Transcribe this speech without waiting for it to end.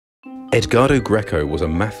Edgardo Greco was a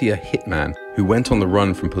Mafia hitman who went on the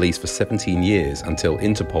run from police for 17 years until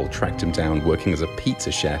Interpol tracked him down working as a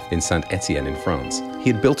pizza chef in Saint-Etienne in France.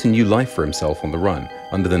 He had built a new life for himself on the run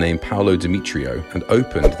under the name Paulo Dimitrio and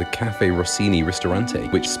opened the Caffe Rossini Ristorante,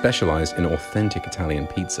 which specialized in authentic Italian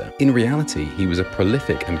pizza. In reality, he was a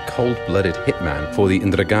prolific and cold-blooded hitman for the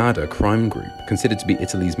Ndgrangheta crime group, considered to be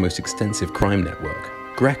Italy's most extensive crime network.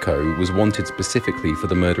 Greco was wanted specifically for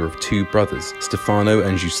the murder of two brothers, Stefano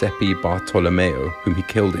and Giuseppe Bartolomeo, whom he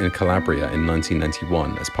killed in Calabria in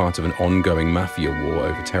 1991 as part of an ongoing Mafia war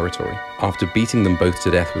over territory. After beating them both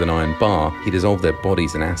to death with an iron bar, he dissolved their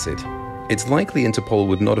bodies in acid. It's likely Interpol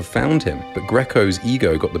would not have found him, but Greco's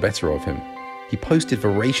ego got the better of him. He posted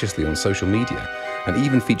voraciously on social media and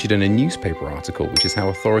even featured in a newspaper article, which is how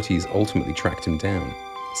authorities ultimately tracked him down.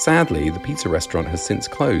 Sadly, the pizza restaurant has since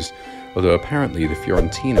closed, although apparently the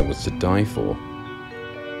Fiorentina was to die for.